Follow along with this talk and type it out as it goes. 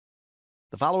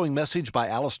The following message by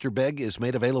Alistair Begg is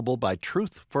made available by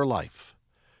Truth for Life.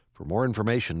 For more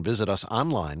information, visit us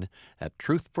online at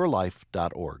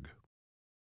truthforlife.org.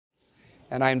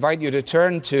 And I invite you to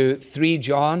turn to 3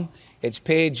 John. It's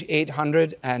page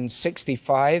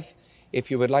 865,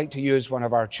 if you would like to use one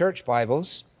of our church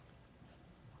Bibles.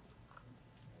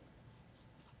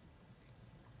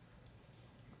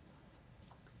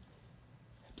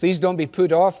 Please don't be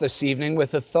put off this evening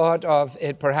with the thought of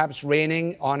it perhaps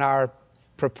raining on our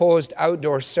proposed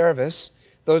outdoor service.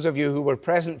 Those of you who were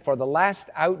present for the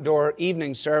last outdoor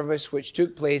evening service, which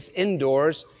took place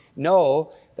indoors,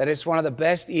 know that it's one of the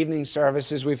best evening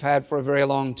services we've had for a very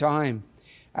long time.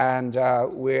 And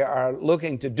we are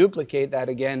looking to duplicate that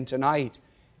again tonight.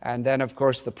 And then, of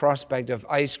course, the prospect of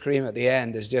ice cream at the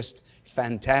end is just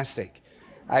fantastic.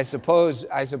 I suppose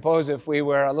if we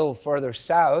were a little further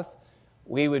south,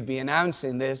 we would be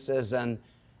announcing this as an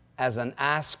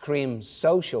ice cream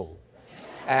social.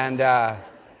 And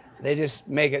they just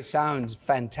make it sound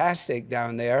fantastic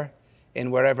down there in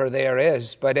wherever there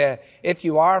is. But if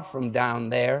you are from down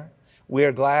there,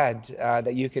 we're glad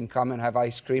that you can come and have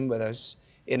ice cream with us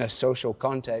in a social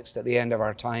context at the end of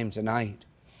our time tonight.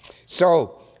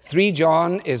 So, 3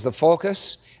 John is the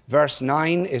focus. Verse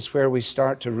 9 is where we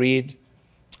start to read.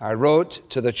 I wrote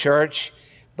to the church,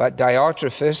 but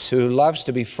Diotrophes, who loves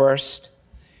to be first,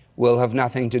 will have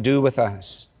nothing to do with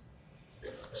us.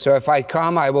 So if I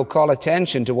come, I will call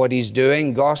attention to what he's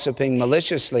doing, gossiping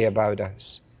maliciously about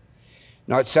us.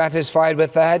 Not satisfied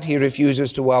with that, he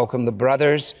refuses to welcome the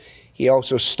brothers. He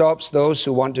also stops those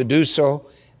who want to do so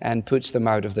and puts them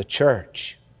out of the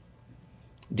church.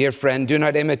 Dear friend, do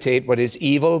not imitate what is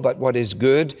evil, but what is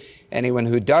good. Anyone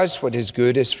who does what is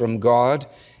good is from God.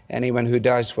 Anyone who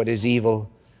does what is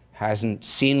evil hasn't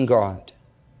seen God.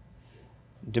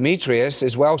 Demetrius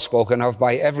is well spoken of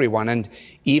by everyone, and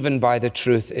even by the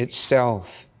truth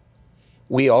itself.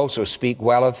 We also speak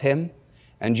well of him,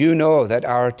 and you know that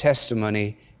our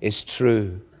testimony is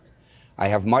true. I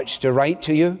have much to write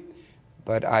to you,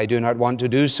 but I do not want to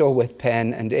do so with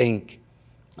pen and ink.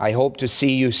 I hope to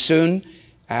see you soon,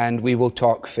 and we will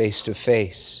talk face to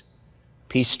face.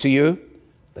 Peace to you.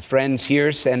 The friends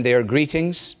here send their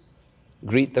greetings.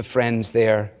 Greet the friends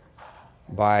there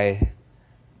by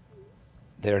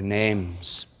their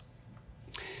names.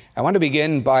 I want to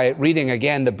begin by reading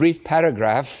again the brief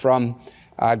paragraph from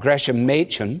Gresham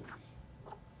Machen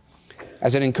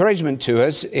as an encouragement to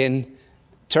us in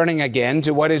turning again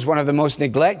to what is one of the most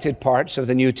neglected parts of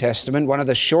the New Testament, one of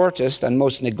the shortest and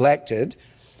most neglected.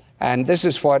 And this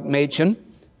is what Machen,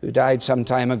 who died some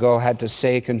time ago, had to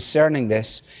say concerning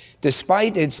this.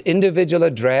 Despite its individual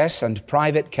address and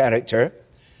private character,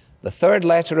 the third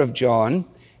letter of John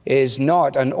is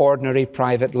not an ordinary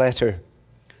private letter.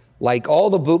 Like all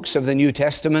the books of the New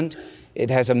Testament, it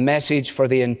has a message for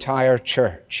the entire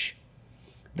church.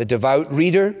 The devout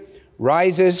reader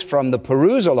rises from the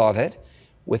perusal of it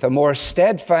with a more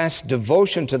steadfast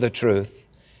devotion to the truth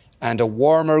and a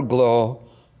warmer glow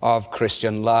of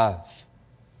Christian love.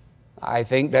 I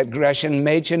think that Gresham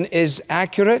Machen is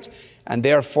accurate, and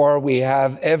therefore we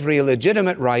have every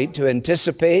legitimate right to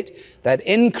anticipate that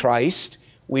in Christ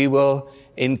we will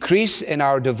increase in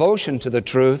our devotion to the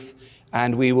truth,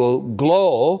 and we will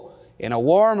glow in a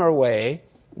warmer way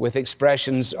with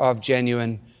expressions of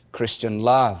genuine Christian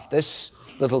love. This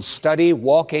little study,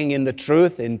 Walking in the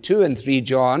Truth, in 2 and 3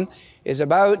 John, is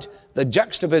about the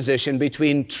juxtaposition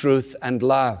between truth and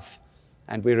love.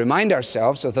 And we remind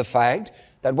ourselves of the fact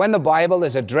that when the Bible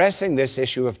is addressing this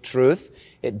issue of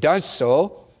truth, it does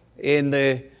so in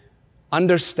the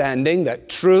understanding that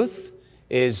truth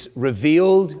is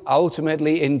revealed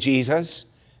ultimately in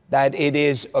Jesus, that it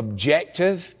is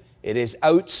objective, it is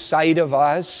outside of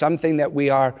us, something that we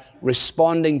are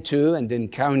responding to and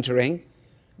encountering,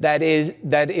 that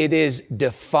it is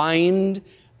defined,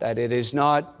 that it is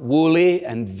not woolly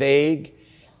and vague,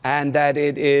 and that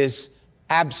it is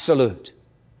absolute.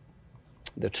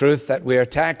 The truth that we are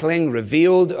tackling,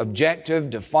 revealed, objective,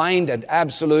 defined, and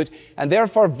absolute, and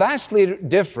therefore vastly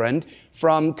different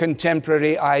from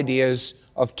contemporary ideas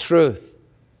of truth.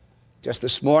 Just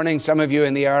this morning, some of you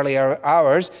in the earlier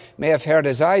hours may have heard,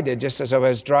 as I did, just as I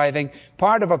was driving,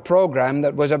 part of a program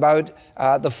that was about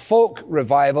the folk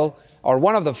revival, or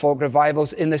one of the folk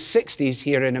revivals in the 60s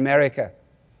here in America.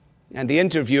 And the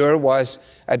interviewer was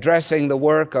addressing the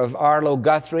work of Arlo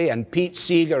Guthrie and Pete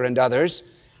Seeger and others,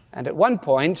 and at one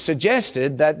point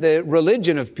suggested that the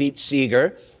religion of Pete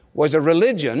Seeger was a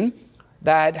religion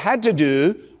that had to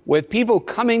do with people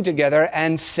coming together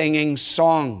and singing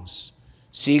songs.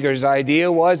 Seeger's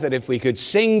idea was that if we could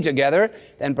sing together,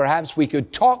 then perhaps we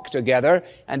could talk together,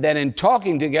 and then in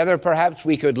talking together, perhaps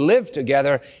we could live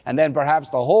together, and then perhaps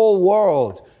the whole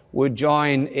world would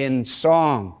join in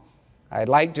song. I'd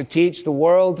like to teach the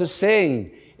world to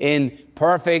sing in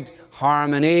perfect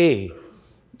harmony.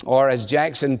 Or as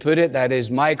Jackson put it, that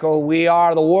is, Michael, we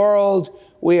are the world,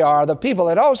 we are the people.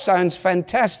 It all sounds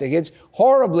fantastic. It's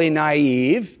horribly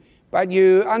naive, but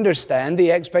you understand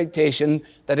the expectation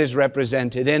that is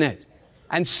represented in it.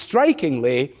 And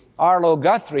strikingly, Arlo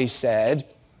Guthrie said,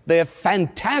 the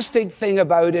fantastic thing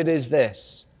about it is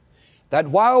this, that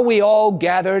while we all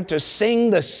gathered to sing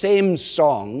the same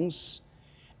songs,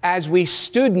 as we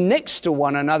stood next to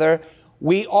one another,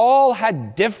 we all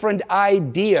had different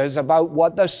ideas about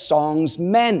what the songs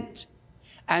meant.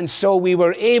 And so we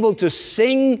were able to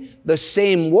sing the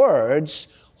same words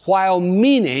while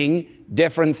meaning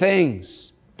different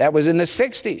things. That was in the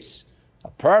 60s, a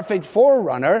perfect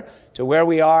forerunner to where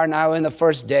we are now in the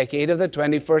first decade of the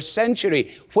 21st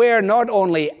century, where not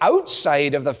only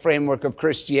outside of the framework of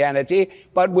Christianity,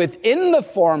 but within the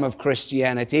form of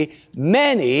Christianity,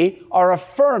 many are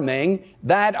affirming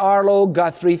that Arlo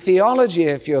Guthrie theology,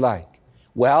 if you like.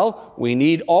 Well, we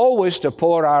need always to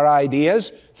pour our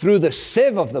ideas through the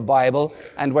sieve of the Bible,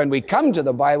 and when we come to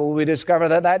the Bible, we discover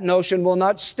that that notion will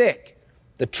not stick.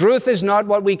 The truth is not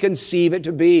what we conceive it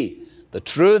to be. The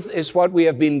truth is what we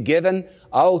have been given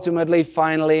ultimately,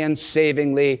 finally, and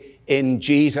savingly in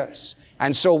Jesus.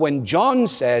 And so when John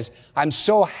says, I'm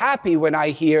so happy when I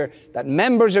hear that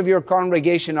members of your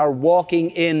congregation are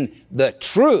walking in the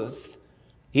truth,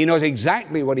 he knows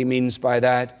exactly what he means by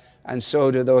that, and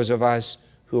so do those of us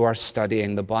who are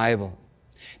studying the Bible.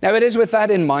 Now, it is with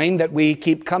that in mind that we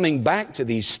keep coming back to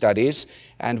these studies,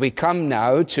 and we come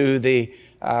now to the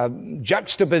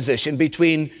juxtaposition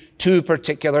between two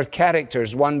particular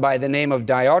characters, one by the name of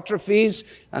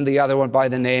Diotrophes and the other one by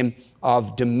the name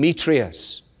of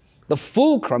Demetrius. The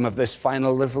fulcrum of this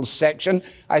final little section,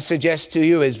 I suggest to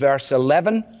you, is verse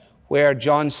 11, where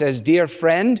John says, Dear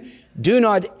friend, do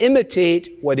not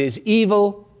imitate what is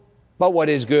evil, but what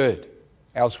is good.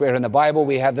 Elsewhere in the Bible,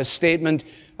 we have the statement,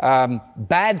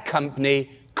 bad company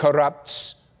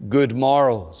corrupts good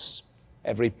morals.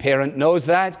 Every parent knows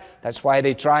that. That's why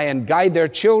they try and guide their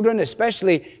children,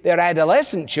 especially their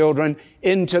adolescent children,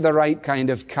 into the right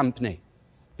kind of company.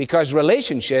 Because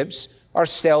relationships are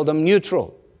seldom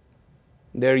neutral.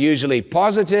 They're usually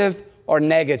positive or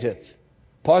negative.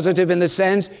 Positive in the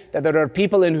sense that there are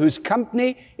people in whose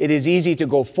company it is easy to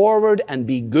go forward and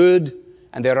be good,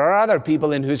 and there are other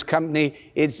people in whose company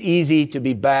it's easy to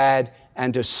be bad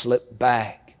and to slip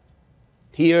back.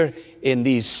 Here in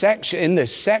this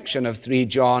section of 3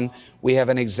 John, we have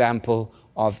an example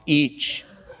of each.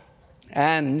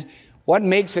 And what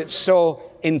makes it so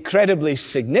incredibly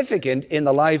significant in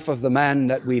the life of the man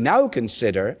that we now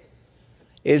consider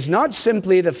is not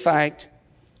simply the fact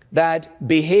that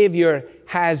behavior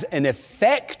has an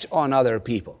effect on other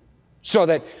people, so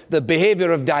that the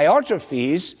behavior of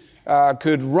Diotrophes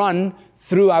could run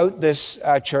throughout this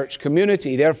church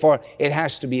community. Therefore, it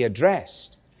has to be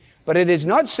addressed. But it is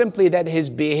not simply that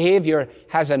his behavior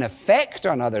has an effect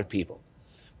on other people,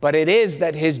 but it is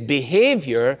that his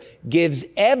behavior gives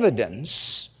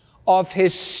evidence of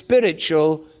his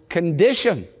spiritual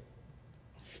condition,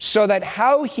 so that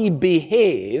how he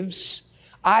behaves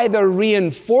either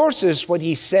reinforces what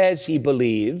he says he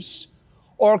believes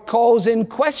or calls in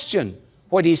question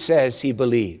what he says he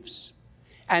believes.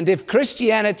 And if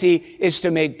Christianity is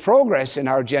to make progress in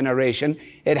our generation,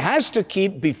 it has to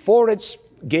keep before its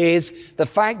gaze the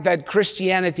fact that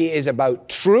Christianity is about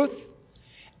truth,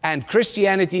 and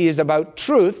Christianity is about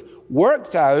truth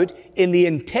worked out in the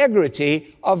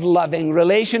integrity of loving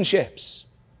relationships.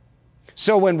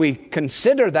 So when we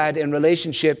consider that in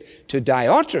relationship to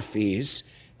Diotrophes,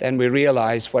 then we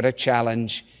realize what a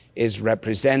challenge is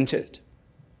represented.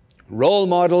 Role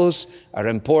models are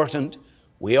important.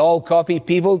 We all copy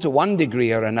people to one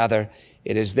degree or another.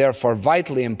 It is therefore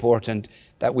vitally important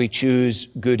that we choose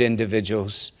good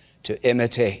individuals to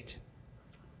imitate.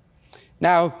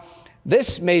 Now,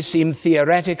 this may seem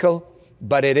theoretical,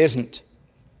 but it isn't.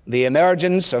 The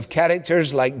emergence of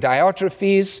characters like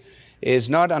Diotrophes is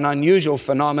not an unusual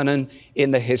phenomenon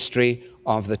in the history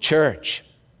of the church.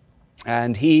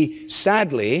 And he,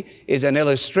 sadly, is an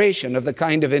illustration of the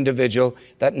kind of individual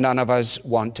that none of us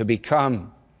want to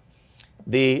become.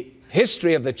 The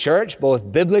history of the church,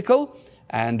 both biblical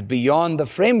and beyond the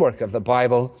framework of the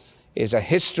Bible, is a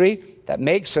history that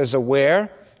makes us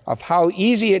aware of how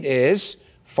easy it is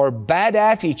for bad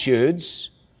attitudes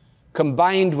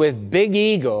combined with big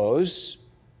egos,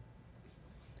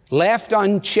 left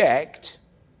unchecked,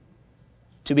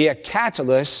 to be a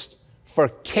catalyst for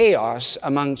chaos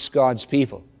amongst God's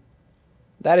people.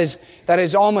 That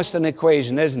is almost an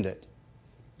equation, isn't it?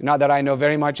 Not that I know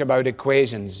very much about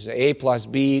equations, A plus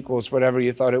B equals whatever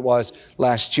you thought it was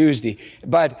last Tuesday.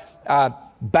 But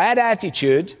bad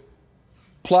attitude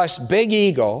plus big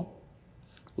ego,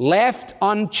 left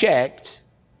unchecked,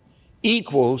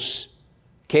 equals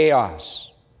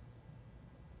chaos.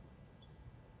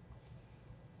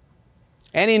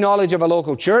 Any knowledge of a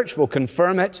local church will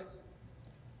confirm it,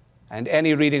 and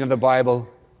any reading of the Bible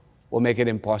will make it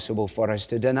impossible for us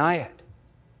to deny it.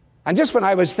 And just when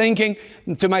I was thinking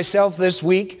to myself this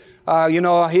week,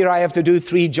 here I have to do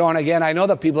 3 John again. I know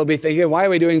that people will be thinking, why are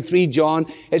we doing 3 John?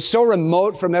 It's so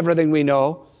remote from everything we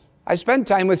know. I spent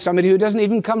time with somebody who doesn't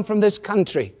even come from this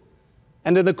country.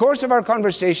 And in the course of our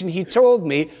conversation, he told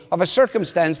me of a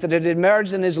circumstance that had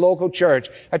emerged in his local church,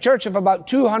 a church of about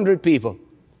 200 people.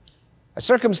 A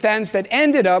circumstance that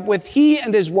ended up with he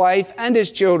and his wife and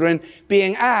his children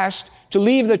being asked to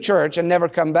leave the church and never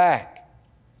come back.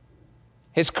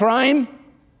 His crime?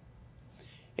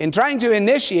 In trying to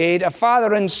initiate a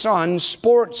father and son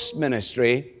sports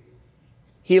ministry,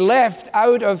 he left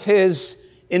out of his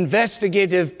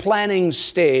investigative planning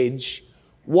stage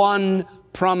one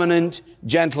prominent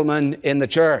gentleman in the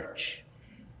church.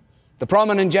 The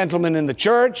prominent gentleman in the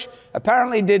church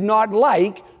apparently did not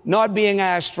like not being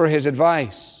asked for his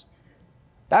advice.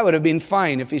 That would have been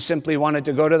fine if he simply wanted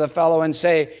to go to the fellow and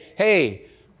say, hey,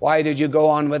 why did you go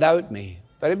on without me?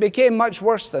 But it became much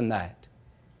worse than that.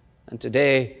 And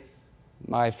today,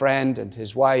 my friend and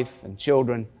his wife and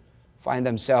children find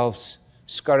themselves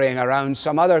scurrying around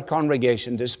some other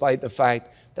congregation despite the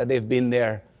fact that they've been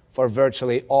there for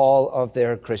virtually all of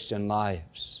their Christian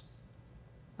lives.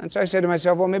 And so I said to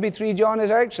myself, well, maybe 3 John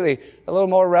is actually a little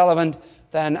more relevant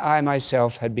than I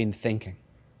myself had been thinking.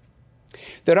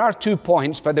 There are 2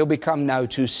 points, but they'll become now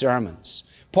 2 sermons.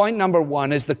 Point number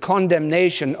 1 is the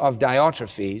condemnation of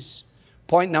Diotrephes.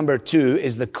 Point number 2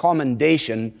 is the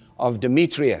commendation of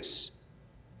Demetrius.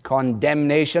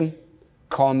 Condemnation,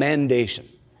 commendation.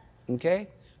 Okay?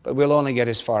 But we'll only get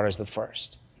as far as the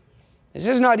first. This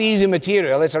is not easy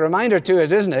material. It's a reminder to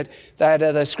us, isn't it, that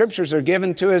the Scriptures are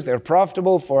given to us. They're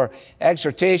profitable for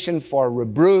exhortation, for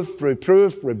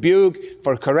reproof, rebuke,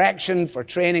 for correction, for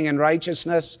training in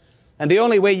righteousness. And the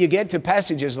only way you get to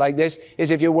passages like this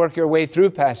is if you work your way through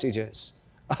passages.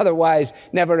 Otherwise,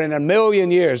 never in a million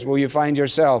years will you find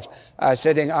yourself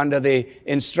sitting under the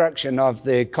instruction of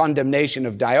the condemnation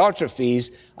of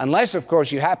Diotrephes, unless, of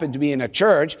course, you happen to be in a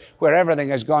church where everything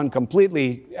has gone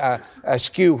completely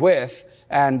askew with,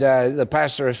 and the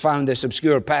pastor has found this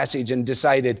obscure passage and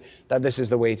decided that this is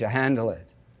the way to handle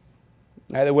it.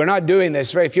 Now, we're not doing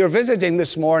this. If you're visiting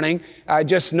this morning,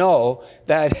 just know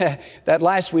that that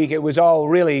last week it was all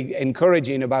really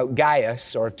encouraging about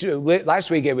Gaius, last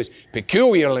week it was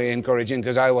peculiarly encouraging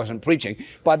because I wasn't preaching.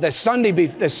 But the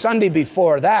Sunday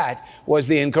before that was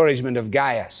the encouragement of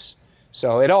Gaius.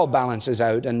 So it all balances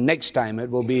out, and next time it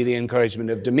will be the encouragement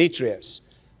of Demetrius.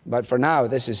 But for now,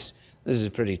 this is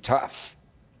pretty tough.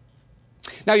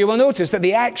 Now, you will notice that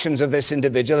the actions of this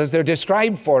individual, as they're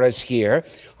described for us here,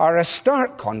 are a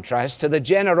stark contrast to the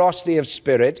generosity of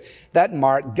spirit that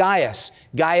marked Gaius.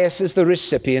 Gaius is the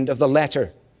recipient of the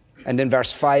letter. And in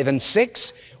verse 5 and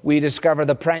 6, we discover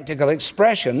the practical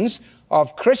expressions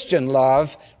of Christian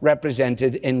love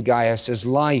represented in Gaius's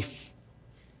life.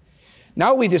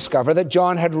 Now we discover that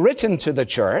John had written to the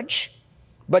church,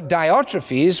 but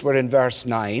Diotrephes, we're in verse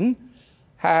 9,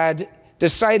 had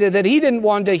decided that he didn't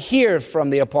want to hear from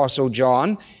the Apostle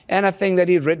John anything that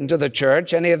he'd written to the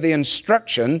church, any of the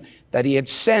instruction that he had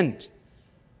sent.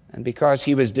 And because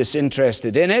he was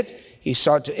disinterested in it, he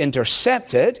sought to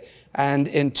intercept it and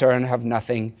in turn have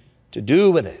nothing to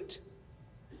do with it.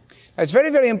 Now, it's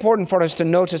very, very important for us to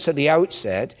notice at the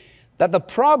outset that the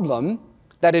problem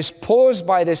that is posed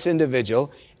by this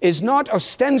individual is not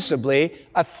ostensibly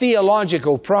a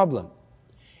theological problem.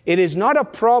 It is not a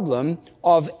problem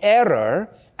of error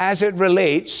as it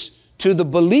relates to the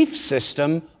belief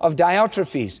system of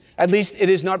Diotrephes. At least it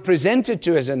is not presented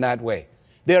to us in that way.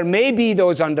 There may be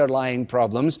those underlying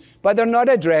problems, but they're not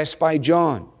addressed by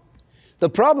John.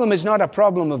 The problem is not a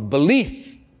problem of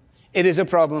belief. It is a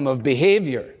problem of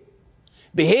behavior.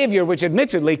 Behavior which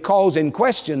admittedly calls in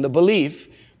question the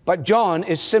belief, but John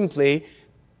is simply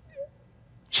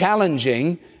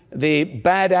challenging the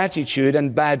bad attitude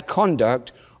and bad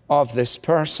conduct of this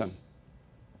person.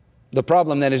 The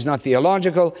problem then is not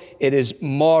theological, it is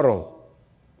moral.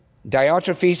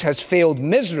 Diotrephes has failed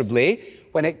miserably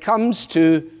when it comes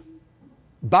to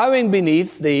bowing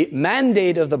beneath the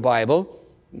mandate of the Bible,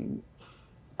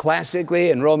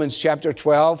 classically in Romans chapter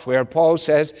 12, where Paul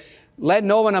says, let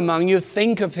no one among you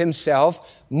think of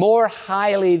himself more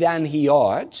highly than he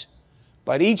ought,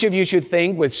 but each of you should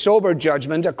think with sober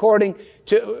judgment according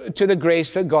to the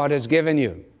grace that God has given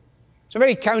you. It's a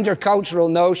very countercultural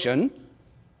notion.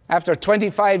 After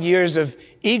 25 years of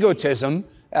egotism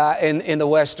in the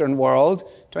Western world,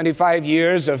 25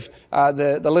 years of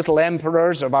the little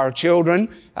emperors of our children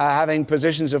having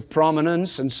positions of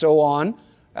prominence and so on,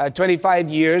 25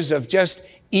 years of just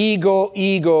ego,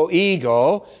 ego,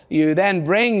 ego, you then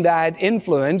bring that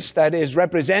influence that is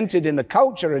represented in the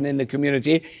culture and in the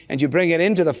community, and you bring it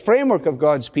into the framework of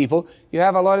God's people, you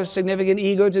have a lot of significant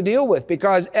ego to deal with,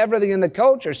 because everything in the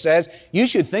culture says you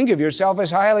should think of yourself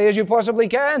as highly as you possibly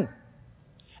can.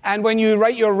 And when you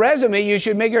write your resume, you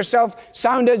should make yourself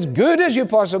sound as good as you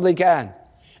possibly can.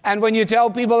 And when you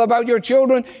tell people about your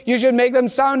children, you should make them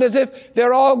sound as if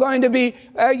they're all going to be,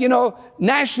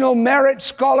 national merit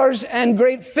scholars and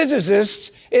great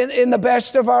physicists in the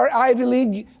best of our Ivy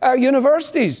League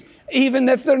universities, even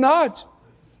if they're not.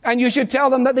 And you should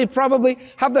tell them that they probably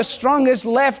have the strongest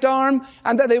left arm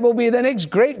and that they will be the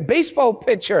next great baseball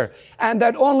pitcher and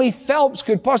that only Phelps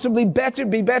could possibly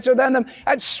be better than them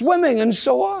at swimming and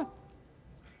so on.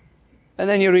 And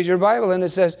then you read your Bible and it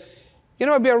says, you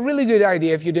know, it'd be a really good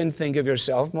idea if you didn't think of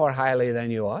yourself more highly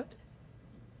than you ought,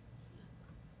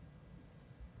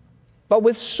 but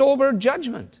with sober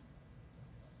judgment.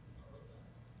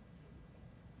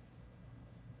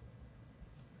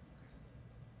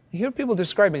 You hear people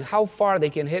describing how far they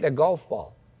can hit a golf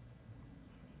ball,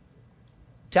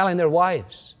 telling their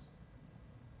wives.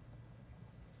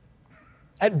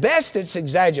 At best, it's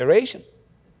exaggeration.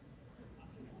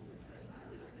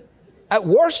 At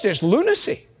worst, it's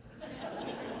lunacy.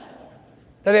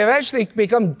 That they've actually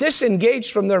become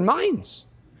disengaged from their minds.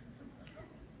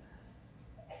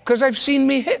 Because I've seen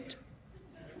me hit.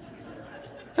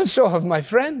 And so have my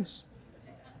friends.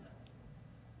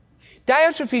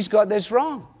 Diotrephes got this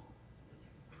wrong.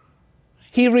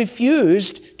 He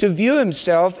refused to view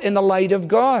himself in the light of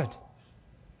God.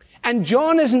 And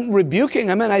John isn't rebuking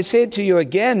him, and I say it to you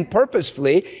again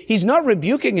purposefully. He's not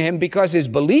rebuking him because his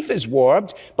belief is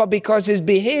warped, but because his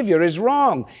behavior is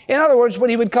wrong. In other words,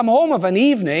 when he would come home of an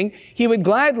evening, he would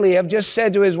gladly have just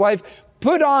said to his wife,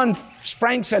 put on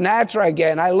Frank Sinatra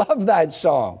again. I love that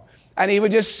song. And he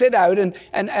would just sit out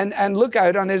and look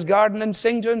out on his garden and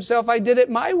sing to himself, I did it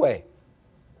my way.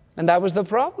 And that was the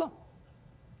problem.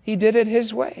 He did it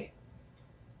his way.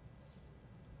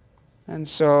 And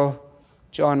so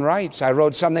John writes, I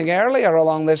wrote something earlier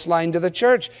along this line to the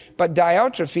church, but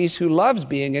Diotrephes, who loves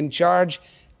being in charge,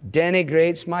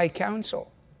 denigrates my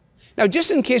counsel. Now, just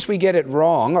in case we get it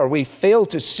wrong or we fail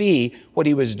to see what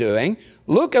he was doing,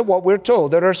 look at what we're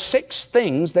told. There are 6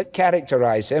 things that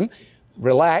characterize him.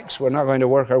 Relax, we're not going to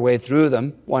work our way through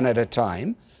them one at a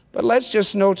time, but let's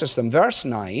just notice them. Verse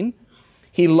 9,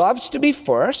 he loves to be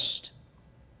first.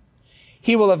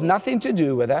 He will have nothing to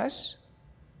do with us.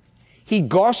 He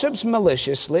gossips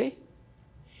maliciously.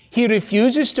 He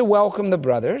refuses to welcome the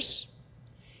brothers.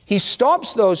 He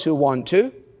stops those who want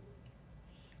to.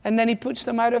 And then he puts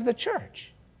them out of the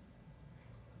church.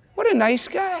 What a nice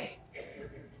guy.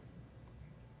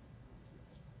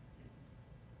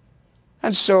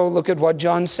 And so look at what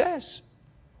John says.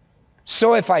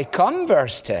 So if I come,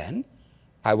 verse 10,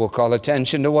 I will call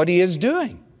attention to what he is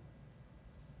doing.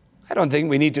 I don't think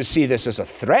we need to see this as a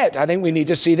threat. I think we need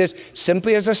to see this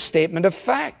simply as a statement of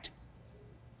fact.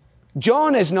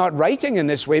 John is not writing in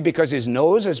this way because his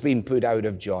nose has been put out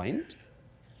of joint.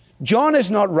 John is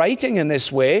not writing in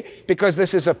this way because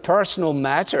this is a personal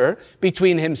matter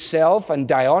between himself and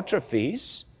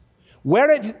Diotrophes. Were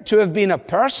it to have been a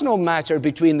personal matter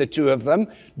between the two of them,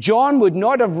 John would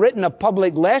not have written a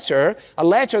public letter, a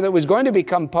letter that was going to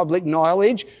become public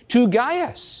knowledge, to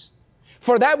Gaius.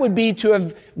 For that would be to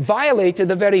have violated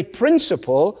the very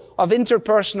principle of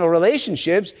interpersonal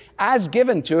relationships as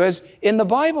given to us in the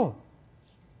Bible.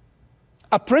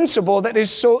 A principle that is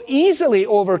so easily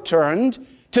overturned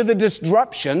to the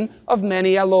disruption of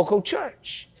many a local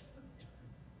church.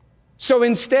 So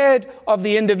instead of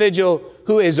the individual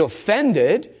who is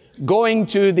offended going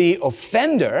to the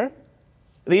offender,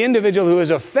 the individual who is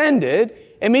offended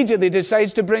immediately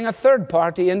decides to bring a third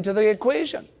party into the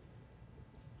equation.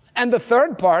 And the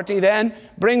third party then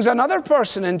brings another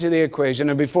person into the equation.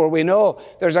 And before we know,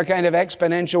 there's a kind of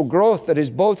exponential growth that is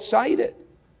both-sided.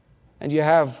 And you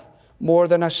have more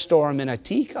than a storm in a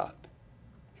teacup.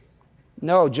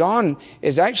 No, John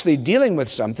is actually dealing with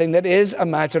something that is a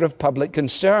matter of public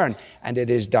concern. And it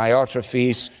is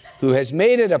Diotrephes who has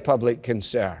made it a public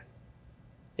concern.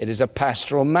 It is a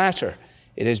pastoral matter.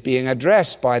 It is being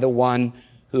addressed by the one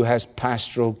who has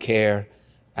pastoral care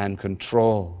and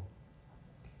control.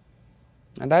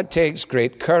 And that takes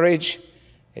great courage.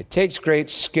 It takes great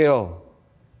skill,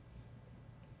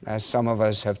 as some of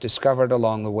us have discovered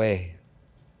along the way.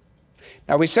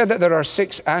 Now, we said that there are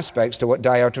 6 aspects to what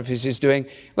Diotrophes is doing.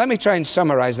 Let me try and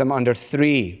summarize them under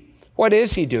 3. What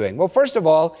is he doing? Well, first of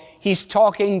all, he's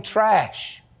talking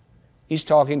trash. He's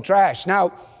talking trash.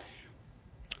 Now,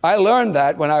 I learned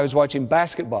that when I was watching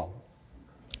basketball.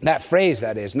 That phrase,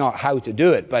 that is, not how to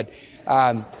do it, but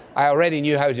I already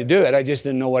knew how to do it. I just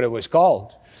didn't know what it was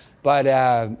called. But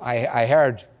I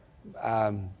heard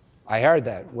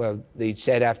that. Well, they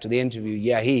said after the interview,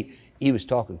 yeah, he was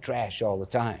talking trash all the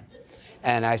time.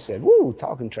 And I said, woo,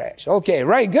 talking trash. Okay,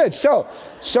 right, good. So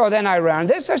then I ran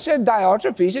this. I said,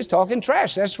 Diotrophes is talking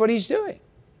trash. That's what he's doing.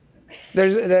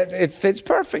 It fits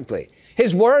perfectly.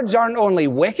 His words aren't only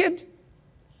wicked,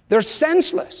 they're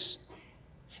senseless.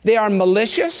 They are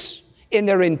malicious in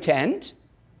their intent,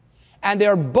 and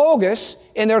they're bogus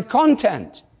in their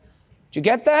content. Did you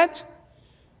get that?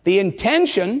 The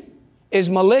intention is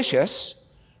malicious.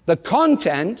 The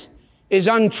content is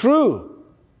untrue.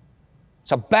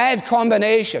 It's a bad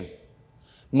combination.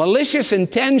 Malicious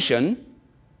intention,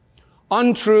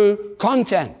 untrue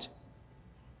content.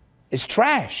 It's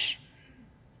trash.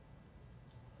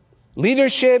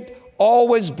 Leadership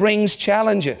always brings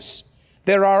challenges.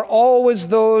 There are always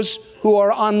those who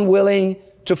are unwilling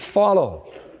to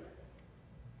follow.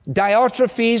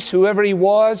 Diotrophes, whoever he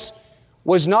was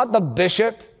not the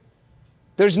bishop.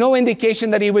 There's no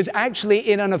indication that he was actually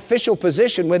in an official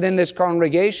position within this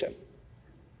congregation.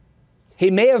 He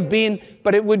may have been,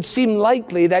 but it would seem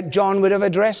likely that John would have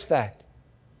addressed that.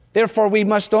 Therefore, we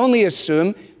must only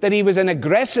assume that he was an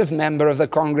aggressive member of the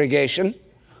congregation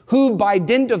who, by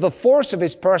dint of the force of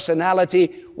his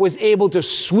personality, was able to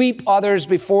sweep others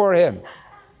before him.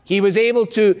 He was able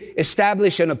to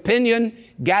establish an opinion,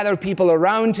 gather people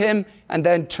around him, and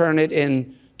then turn it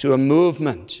into a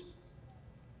movement.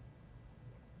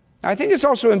 I think it's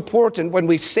also important when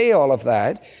we say all of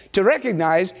that to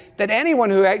recognize that anyone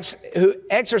who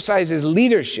exercises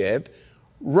leadership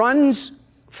runs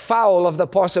foul of the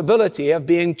possibility of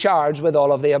being charged with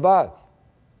all of the above,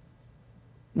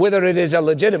 whether it is a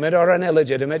legitimate or an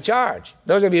illegitimate charge.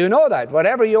 Those of you who know that,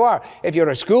 whatever you are, if you're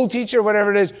a school teacher, whatever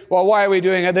it is, well, why are we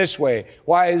doing it this way?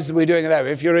 Why is we doing it that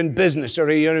way? If you're in business or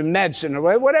you're in medicine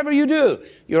or whatever you do,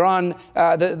 you're on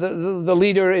the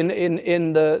leader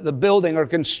in the building or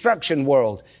construction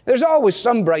world. There's always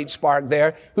some bright spark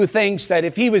there who thinks that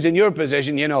if he was in your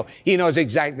position, you know, he knows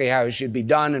exactly how it should be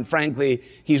done, and frankly,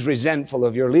 he's resentful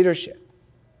of your leadership.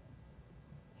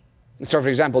 So, for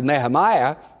example,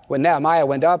 Nehemiah, when Nehemiah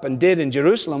went up and did in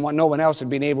Jerusalem what no one else had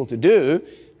been able to do,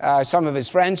 some of his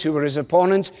friends who were his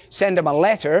opponents sent him a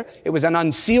letter. It was an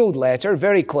unsealed letter,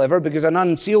 very clever, because an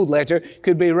unsealed letter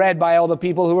could be read by all the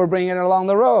people who were bringing it along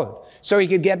the road, so he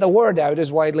could get the word out as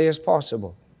widely as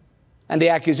possible. And the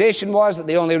accusation was that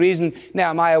the only reason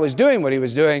Nehemiah was doing what he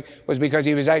was doing was because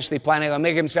he was actually planning on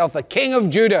making himself the king of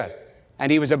Judah.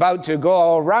 And he was about to go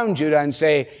all around Judah and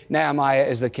say, Nehemiah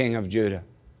is the king of Judah.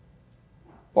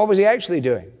 What was he actually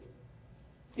doing?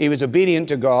 He was obedient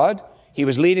to God. He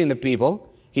was leading the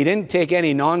people. He didn't take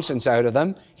any nonsense out of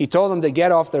them. He told them to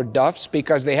get off their duffs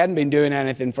because they hadn't been doing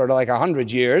anything for like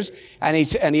 100 years. And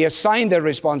he assigned their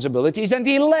responsibilities, and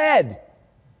he led.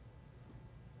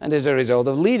 And as a result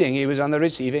of leading, he was on the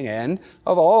receiving end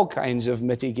of all kinds of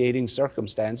mitigating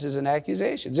circumstances and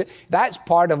accusations. That's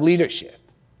part of leadership.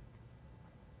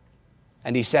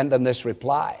 And he sent them this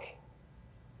reply.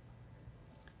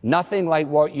 Nothing like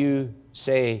what you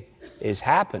say is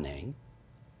happening.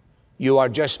 You are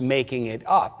just making it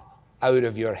up out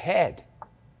of your head.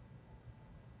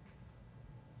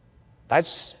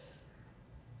 That's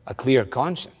a clear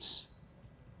conscience.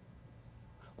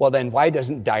 Well, then why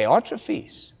doesn't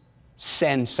Diotrophes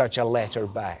send such a letter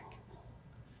back?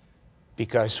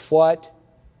 Because what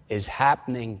is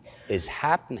happening is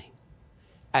happening.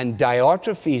 And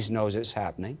Diotrophes knows it's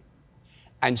happening.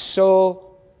 And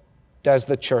so does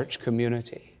the church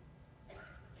community.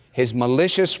 His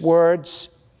malicious words,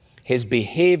 his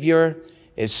behavior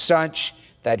is such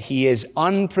that he is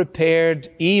unprepared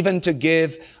even to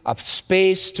give a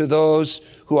space to those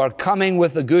who are coming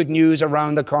with the good news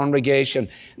around the congregation.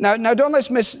 Now don't let's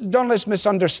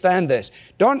misunderstand this.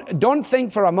 Don't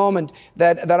think for a moment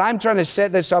that I'm trying to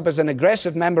set this up as an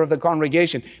aggressive member of the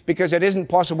congregation, because it isn't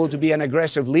possible to be an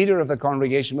aggressive leader of the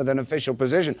congregation with an official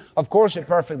position. Of course it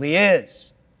perfectly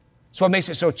is. It's what makes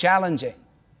it so challenging.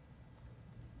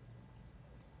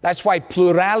 That's why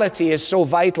plurality is so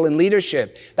vital in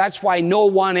leadership. That's why no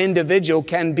one individual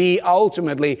can be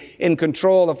ultimately in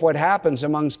control of what happens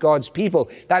amongst God's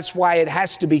people. That's why it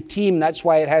has to be team. That's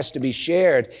why it has to be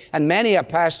shared. And many a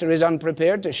pastor is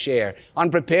unprepared to share,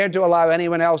 unprepared to allow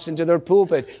anyone else into their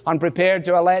pulpit, unprepared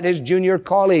to let his junior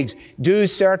colleagues do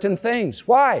certain things.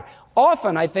 Why?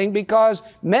 Often, I think, because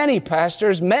many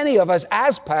pastors, many of us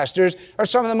as pastors, are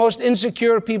some of the most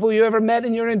insecure people you ever met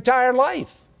in your entire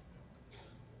life.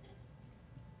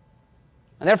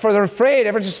 And therefore, they're afraid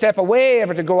ever to step away,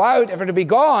 ever to go out, ever to be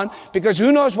gone, because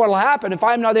who knows what will happen if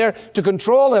I'm not there to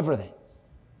control everything.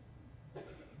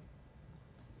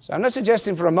 So I'm not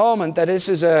suggesting for a moment that this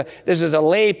is a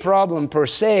lay problem per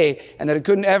se, and that it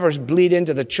couldn't ever bleed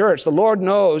into the church. The Lord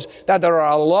knows that there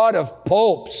are a lot of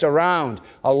popes around,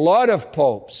 a lot of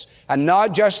popes, and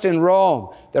not just in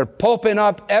Rome. They're poping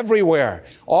up everywhere,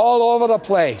 all over the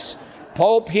place.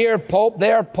 Pope here, Pope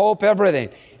there, Pope everything.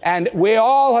 And we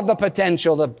all have the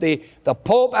potential. The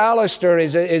Pope Alistair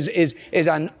is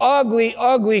an ugly,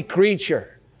 ugly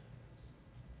creature.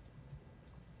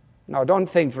 Now, don't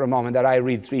think for a moment that I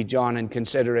read 3 John and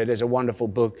consider it as a wonderful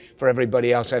book for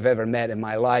everybody else I've ever met in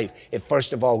my life. It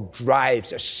first of all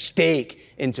drives a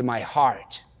stake into my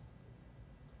heart.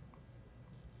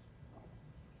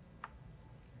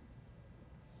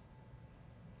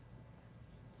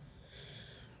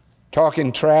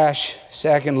 Talking trash.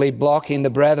 Secondly, blocking the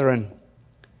brethren.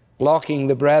 Blocking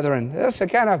the brethren. That's a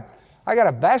kind of, I got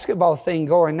a basketball thing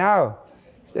going now.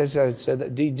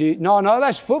 No,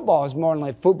 that's football. It's more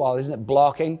like football, isn't it?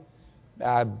 Blocking.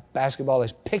 Basketball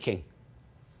is picking.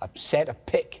 A set of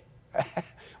pick.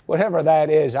 Whatever that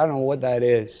is. I don't know what that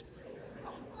is.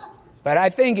 But I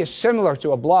think it's similar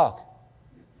to a block.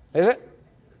 Is it?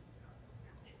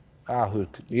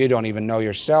 You don't even know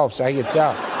yourself, so I can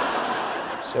tell.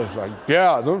 So it's like,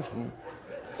 yeah.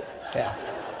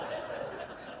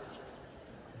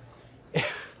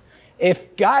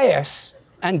 If Gaius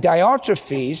and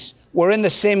Diotrophes were in the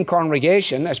same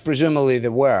congregation, as presumably they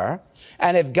were,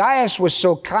 and if Gaius was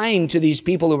so kind to these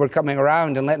people who were coming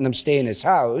around and letting them stay in his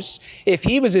house, if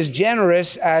he was as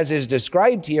generous as is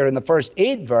described here in the first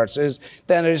 8 verses,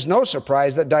 then it is no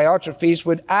surprise that Diotrophes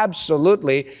would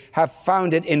absolutely have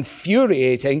found it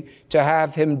infuriating to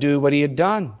have him do what he had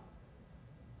done.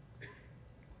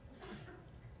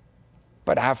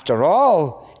 But after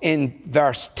all, in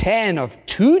verse 10 of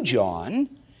 2 John,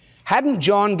 hadn't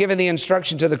John given the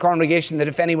instruction to the congregation that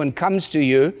if anyone comes to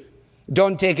you,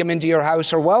 don't take him into your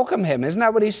house or welcome him? Isn't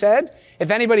that what he said? If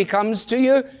anybody comes to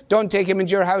you, don't take him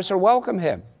into your house or welcome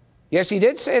him. Yes, he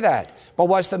did say that. But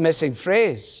what's the missing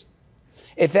phrase?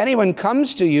 If anyone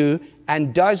comes to you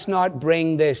and does not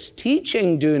bring this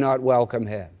teaching, do not welcome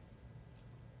him.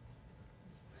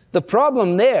 The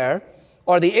problem there,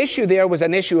 or the issue there, was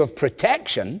an issue of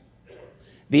protection.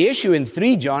 The issue in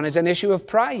 3 John is an issue of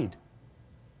pride.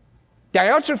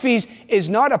 Diotrophes is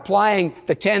not applying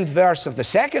the 10th verse of the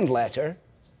 2nd letter.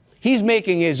 He's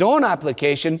making his own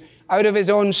application out of his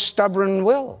own stubborn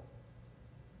will.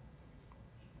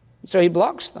 So he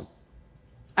blocks them.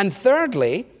 And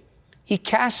thirdly, he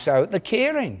casts out the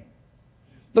caring.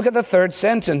 Look at the 3rd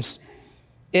sentence,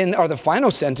 or the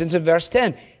final sentence of verse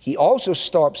 10. He also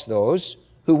stops those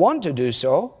who want to do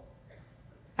so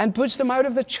and puts them out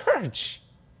of the church.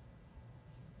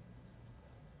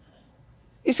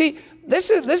 You see, this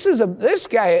is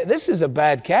a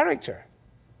bad character.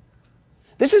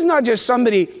 This is not just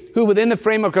somebody who within the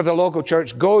framework of the local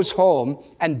church goes home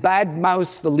and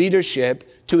badmouths the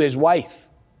leadership to his wife,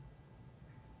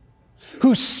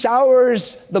 who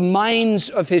sours the minds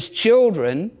of his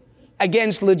children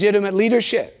against legitimate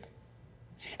leadership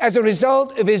as a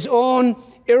result of his own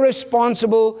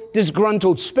irresponsible,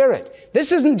 disgruntled spirit.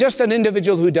 This isn't just an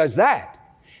individual who does that.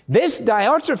 This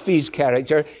Diotrophes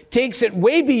character takes it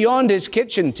way beyond his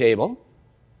kitchen table,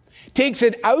 takes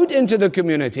it out into the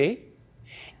community,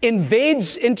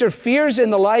 interferes in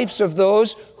the lives of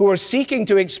those who are seeking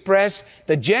to express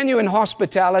the genuine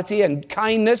hospitality and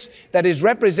kindness that is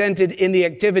represented in the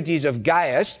activities of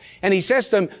Gaius. And he says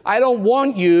to them, I don't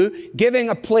want you giving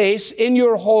a place in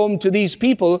your home to these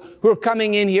people who are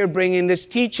coming in here bringing this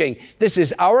teaching. This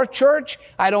is our church.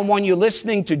 I don't want you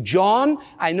listening to John.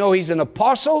 I know he's an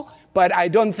apostle, but I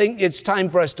don't think it's time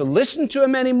for us to listen to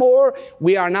him anymore.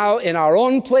 We are now in our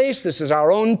own place. This is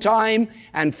our own time.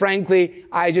 And frankly,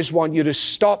 I just want you to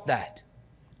stop that.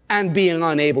 And being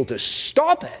unable to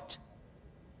stop it,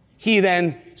 he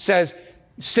then says,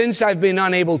 since I've been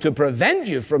unable to prevent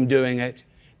you from doing it,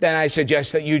 then I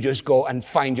suggest that you just go and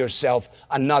find yourself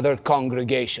another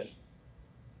congregation.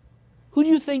 Who do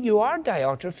you think you are,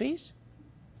 Diotrophes?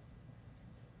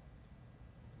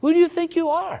 Who do you think you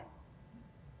are?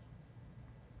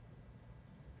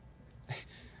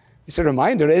 It's a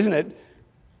reminder, isn't it?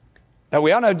 That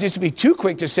we ought not just be too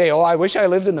quick to say, oh, I wish I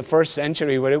lived in the first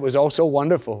century where it was all so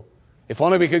wonderful. If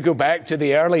only we could go back to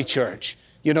the early church,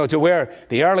 to where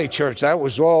the early church, it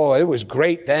was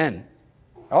great then.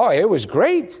 Oh, it was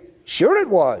great. Sure it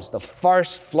was. The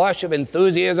first flush of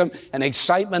enthusiasm and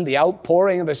excitement, the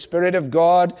outpouring of the Spirit of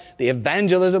God, the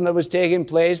evangelism that was taking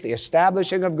place, the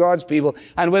establishing of God's people.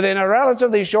 And within a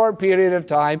relatively short period of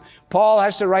time, Paul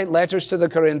has to write letters to the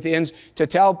Corinthians to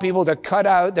tell people to cut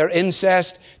out their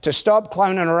incest, to stop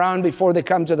clowning around before they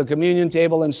come to the communion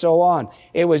table, and so on.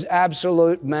 It was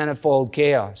absolute manifold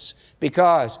chaos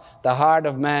because the heart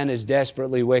of man is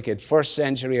desperately wicked, first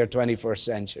century or 21st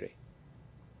century.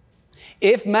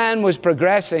 If man was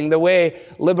progressing the way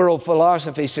liberal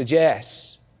philosophy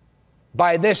suggests,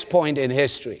 by this point in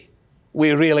history,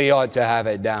 we really ought to have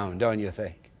it down, don't you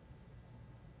think?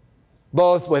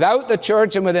 Both without the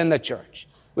church and within the church.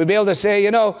 We'd be able to say,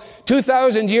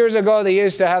 2,000 years ago, they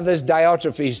used to have this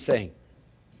Diotrophes thing.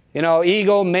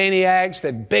 Egomaniacs,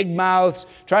 the big mouths,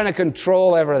 trying to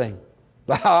control everything.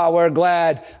 We're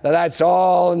glad that that's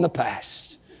all in the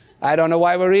past. I don't know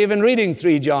why we're even reading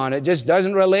 3 John. It just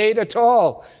doesn't relate at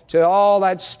all to all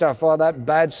that stuff, all that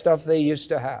bad stuff they used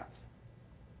to have.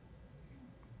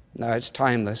 Now, it's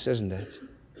timeless, isn't it?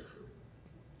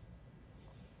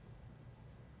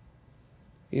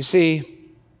 You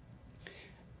see,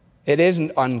 it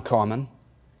isn't uncommon.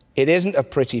 It isn't a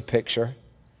pretty picture.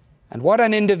 And what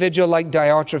an individual like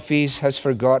Diotrophes has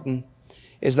forgotten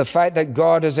is the fact that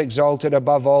God has exalted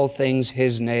above all things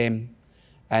His name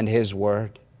and His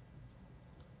word,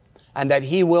 and that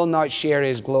He will not share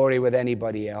His glory with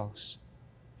anybody else.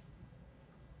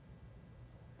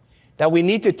 That we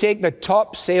need to take the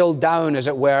topsail down, as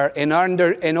it were, in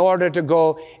order to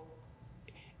go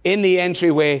in the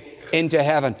entryway into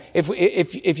heaven.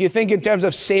 If you think in terms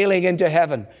of sailing into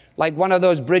heaven, like one of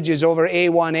those bridges over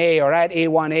A1A or at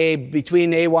A1A,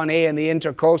 between A1A and the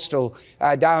Intercoastal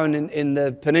down in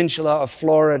the peninsula of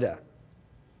Florida,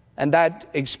 and that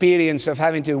experience of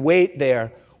having to wait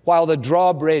there while the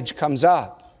drawbridge comes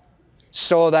up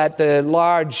so that the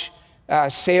large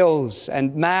sails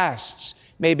and masts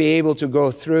may be able to go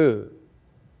through.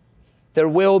 There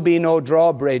will be no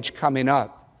drawbridge coming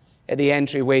up at the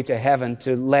entryway to heaven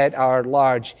to let our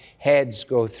large heads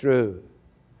go through.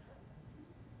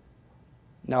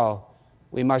 No,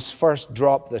 we must first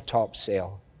drop the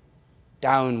topsail.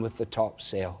 Down with the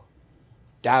topsail.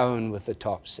 Down with the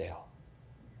topsail.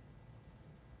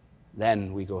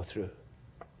 Then we go through.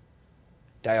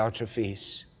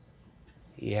 Diotrophes,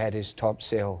 he had his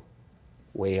topsail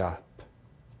way up.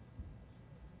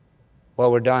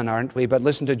 Well, we're done, aren't we? But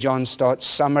listen to John Stott's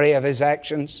summary of his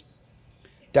actions.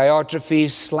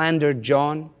 Diotrophes slandered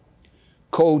John,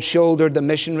 cold-shouldered the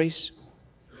missionaries,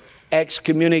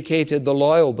 excommunicated the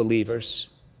loyal believers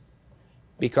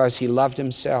because he loved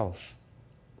himself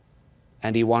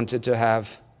and he wanted to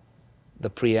have the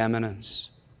preeminence.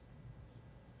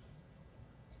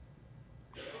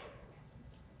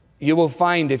 You will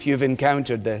find, if you've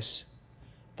encountered this,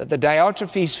 that the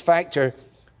Diotrophes factor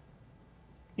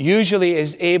usually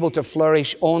is able to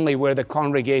flourish only where the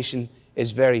congregation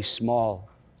is very small.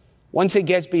 Once it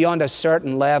gets beyond a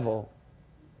certain level,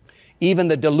 even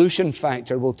the dilution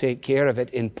factor will take care of it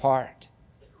in part.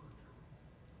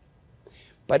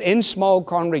 But in small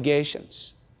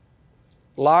congregations,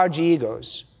 large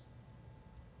egos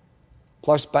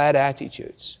plus bad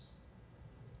attitudes,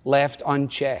 left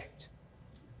unchecked,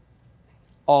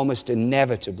 almost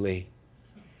inevitably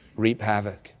reap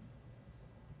havoc.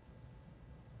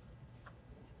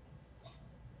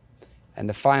 And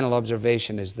the final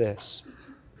observation is this.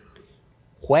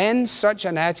 When such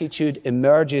an attitude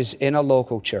emerges in a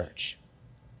local church,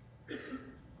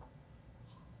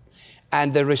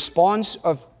 and the response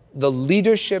of the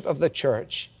leadership of the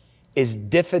church is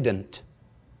diffident,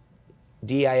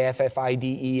 D-I-F-F-I-D-E-N-T,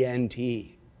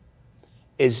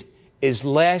 is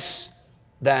less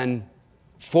than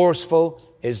forceful,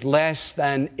 is less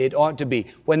than it ought to be.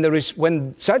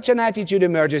 When such an attitude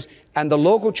emerges and the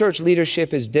local church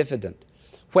leadership is diffident,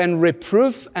 when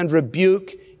reproof and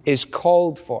rebuke is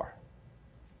called for,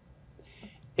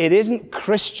 it isn't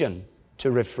Christian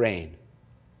to refrain.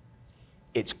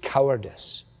 It's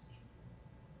cowardice.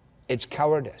 It's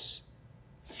cowardice.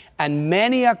 And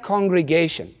many a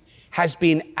congregation has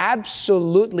been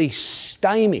absolutely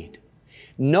stymied,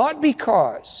 not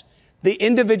because The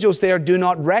individuals there do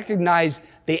not recognize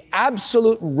the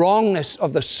absolute wrongness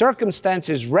of the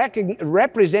circumstances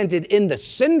represented in the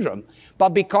syndrome, but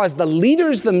because the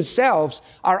leaders themselves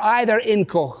are either in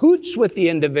cahoots with the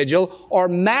individual or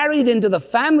married into the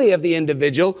family of the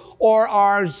individual or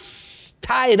are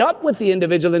tied up with the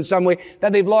individual in some way,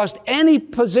 that they've lost any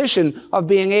position of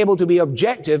being able to be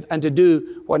objective and to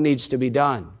do what needs to be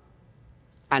done.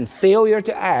 And failure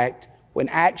to act when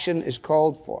action is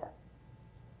called for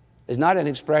is not an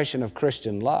expression of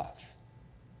Christian love.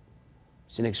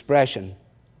 It's an expression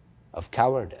of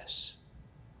cowardice.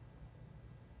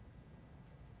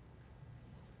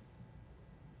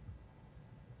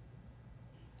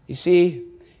 You see,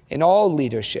 in all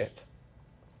leadership,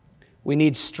 we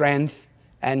need strength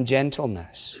and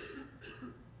gentleness.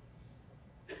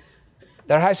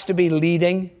 There has to be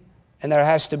leading and there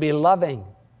has to be loving.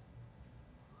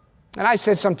 And I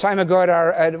said some time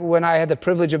ago when I had the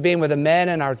privilege of being with the men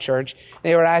in our church,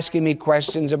 they were asking me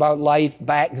questions about life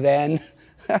back then.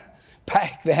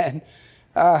 Back then.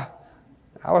 I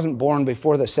wasn't born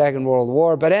before the Second World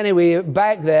War, but anyway,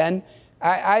 back then,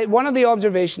 one of the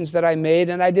observations that I made,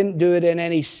 and I didn't do it in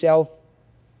any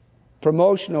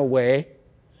self-promotional way,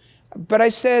 but I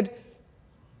said,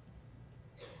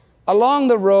 along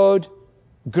the road,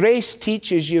 grace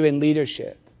teaches you in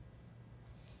leadership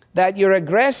that your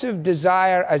aggressive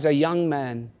desire as a young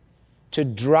man to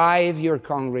drive your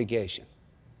congregation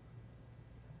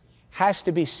has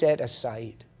to be set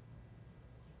aside.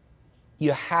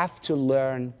 You have to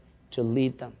learn to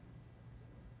lead them.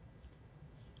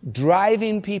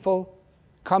 Driving people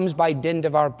comes by dint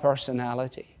of our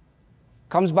personality,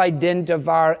 comes by dint of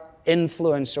our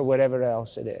influence or whatever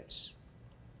else it is.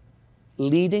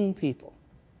 Leading people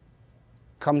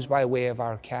comes by way of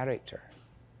our character,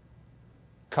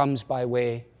 comes by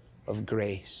way of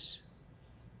grace.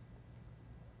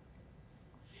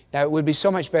 Now, it would be so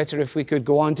much better if we could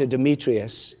go on to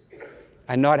Demetrius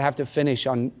and not have to finish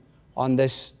on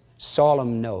this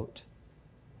solemn note.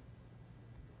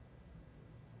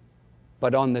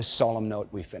 But on this solemn note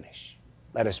we finish.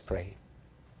 Let us pray.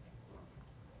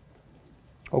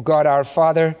 O God, our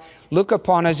Father, look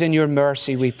upon us in your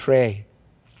mercy, we pray.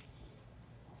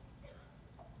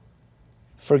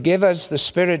 Forgive us the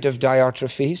spirit of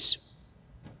Diotrophes,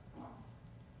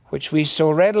 which we so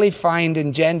readily find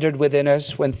engendered within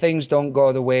us when things don't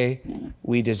go the way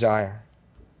we desire.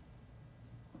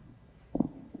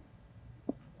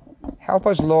 Help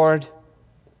us, Lord,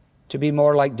 to be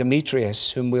more like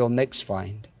Demetrius, whom we'll next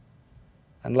find,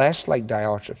 and less like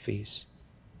Diotrophes.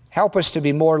 Help us to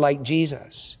be more like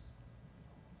Jesus.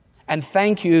 And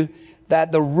thank you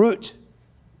that the route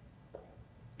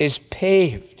is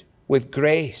paved with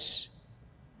grace,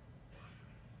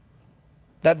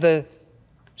 that the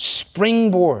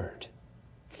springboard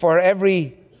for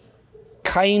every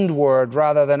kind word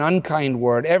rather than unkind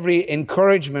word, every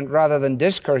encouragement rather than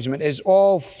discouragement is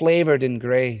all flavored in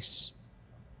grace.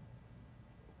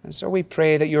 And so we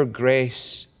pray that your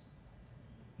grace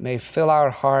may fill our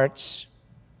hearts,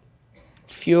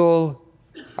 fuel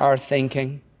our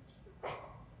thinking,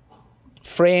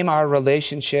 frame our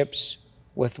relationships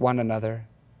with one another,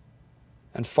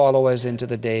 and follow us into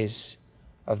the days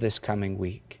of this coming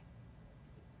week.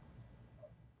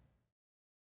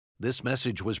 This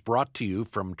message was brought to you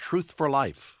from Truth for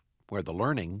Life, where the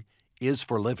learning is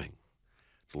for living.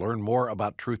 To learn more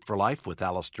about Truth for Life with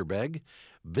Alistair Begg,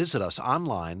 visit us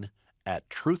online at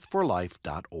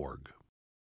truthforlife.org.